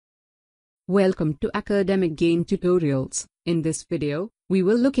Welcome to Academic Gain Tutorials. In this video, we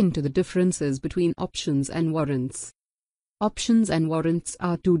will look into the differences between options and warrants. Options and warrants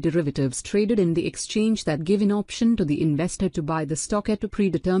are two derivatives traded in the exchange that give an option to the investor to buy the stock at a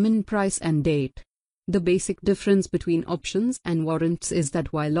predetermined price and date. The basic difference between options and warrants is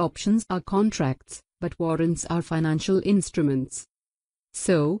that while options are contracts, but warrants are financial instruments.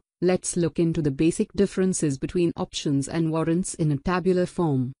 So, let's look into the basic differences between options and warrants in a tabular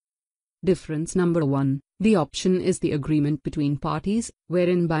form. Difference number 1. The option is the agreement between parties,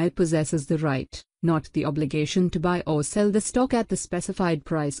 wherein buyer possesses the right, not the obligation to buy or sell the stock at the specified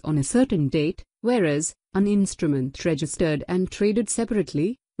price on a certain date, whereas, an instrument registered and traded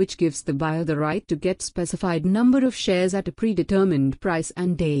separately, which gives the buyer the right to get specified number of shares at a predetermined price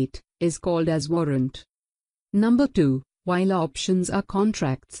and date, is called as warrant. Number 2. While options are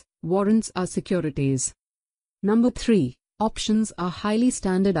contracts, warrants are securities. Number 3. Options are highly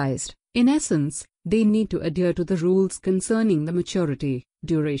standardized. In essence, they need to adhere to the rules concerning the maturity,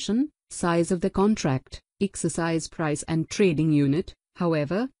 duration, size of the contract, exercise price and trading unit.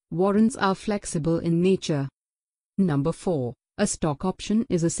 However, warrants are flexible in nature. Number 4. A stock option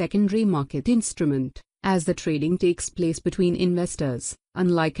is a secondary market instrument, as the trading takes place between investors.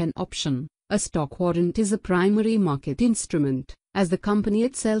 Unlike an option, a stock warrant is a primary market instrument, as the company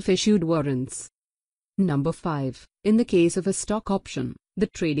itself issued warrants. Number 5. In the case of a stock option, the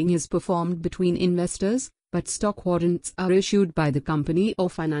trading is performed between investors, but stock warrants are issued by the company or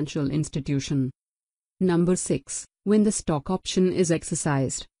financial institution. Number 6. When the stock option is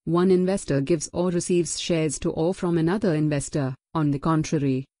exercised, one investor gives or receives shares to or from another investor. On the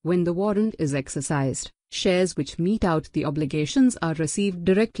contrary, when the warrant is exercised, shares which meet out the obligations are received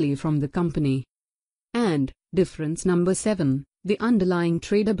directly from the company. And, difference number 7. The underlying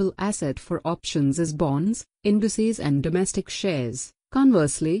tradable asset for options is bonds, indices and domestic shares.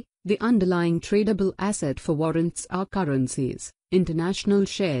 Conversely, the underlying tradable asset for warrants are currencies, international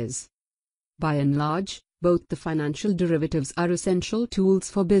shares. By and large, both the financial derivatives are essential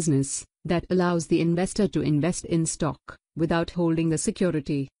tools for business that allows the investor to invest in stock without holding the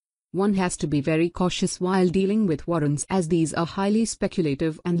security. One has to be very cautious while dealing with warrants, as these are highly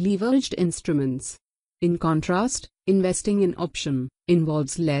speculative and leveraged instruments. In contrast, investing in option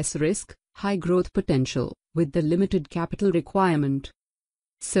involves less risk, high growth potential, with the limited capital requirement.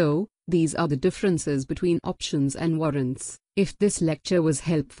 So, these are the differences between options and warrants. If this lecture was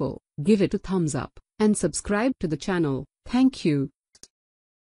helpful, give it a thumbs up and subscribe to the channel. Thank you.